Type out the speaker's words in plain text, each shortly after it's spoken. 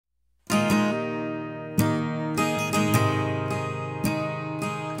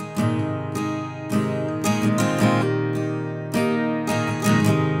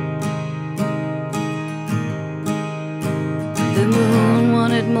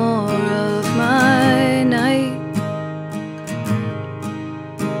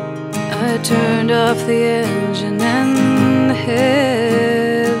off the engine and the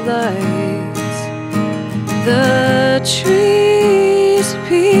headlights. The trees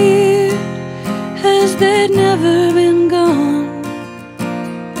appeared as they'd never been gone.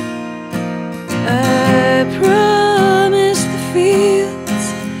 I promised the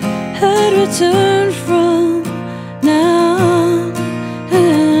fields I'd return from now on,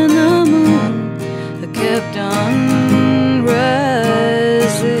 and the moon kept on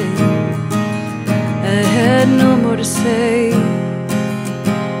rising. I had no more to say.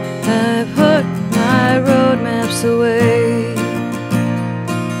 I put my road maps away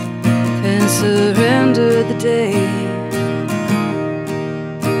and surrendered the day.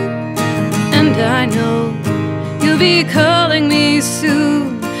 And I know you'll be calling me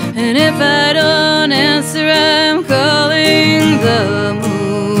soon, and if I don't answer, I'm calling the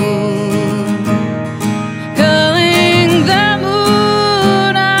moon. Calling the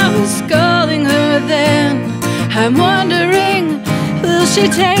moon. I was calling her then. I'm wondering, will she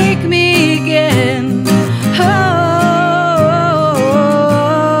take me again? Oh,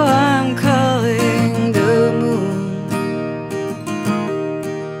 I'm calling the moon.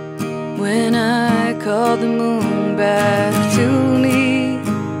 When I called the moon back to me,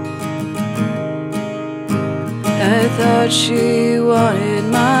 I thought she wanted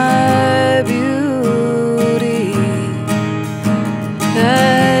my beauty.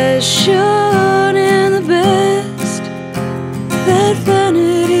 I shone in the best that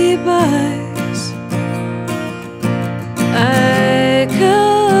vanity buys. I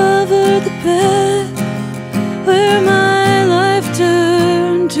covered the path where my life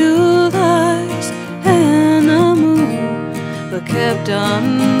turned to lies, and the moon kept on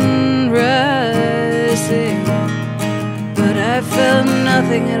rising. But I felt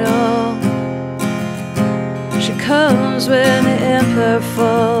nothing at all. She comes when the empire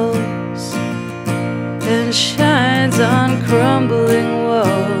falls and shines on crumbling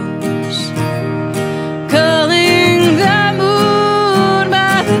walls. Calling the moon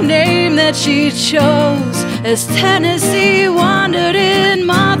by the name that she chose as Tennessee wandered in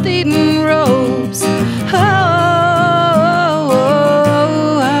moth-eaten robes. Oh,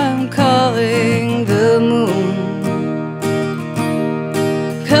 I'm calling the moon.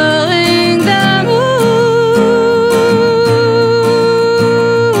 Calling the moon.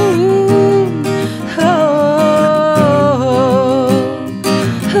 Oh,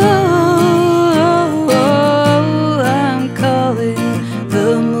 I'm calling the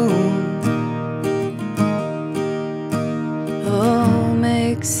moon. Oh,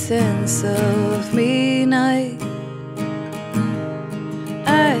 make sense of me, night.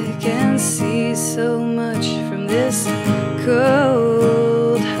 I can see so much from this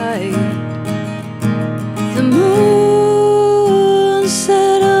cold height. The moon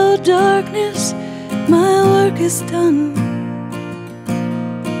said, oh darkness, my work is done.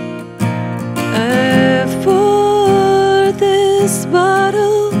 I've poured this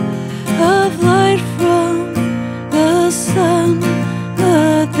bottle of light from the sun,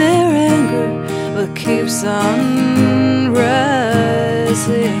 but their anger keeps on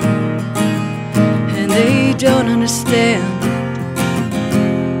rising, and they don't understand.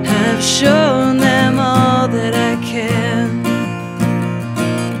 I've shown them all that I can,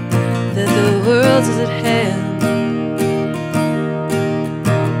 that the world is at hand.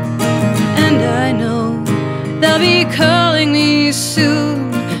 And I know they'll be calling me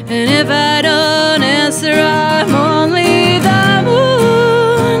soon, and if I don't answer, I'm only the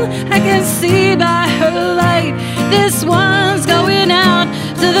moon. I can see by her light this one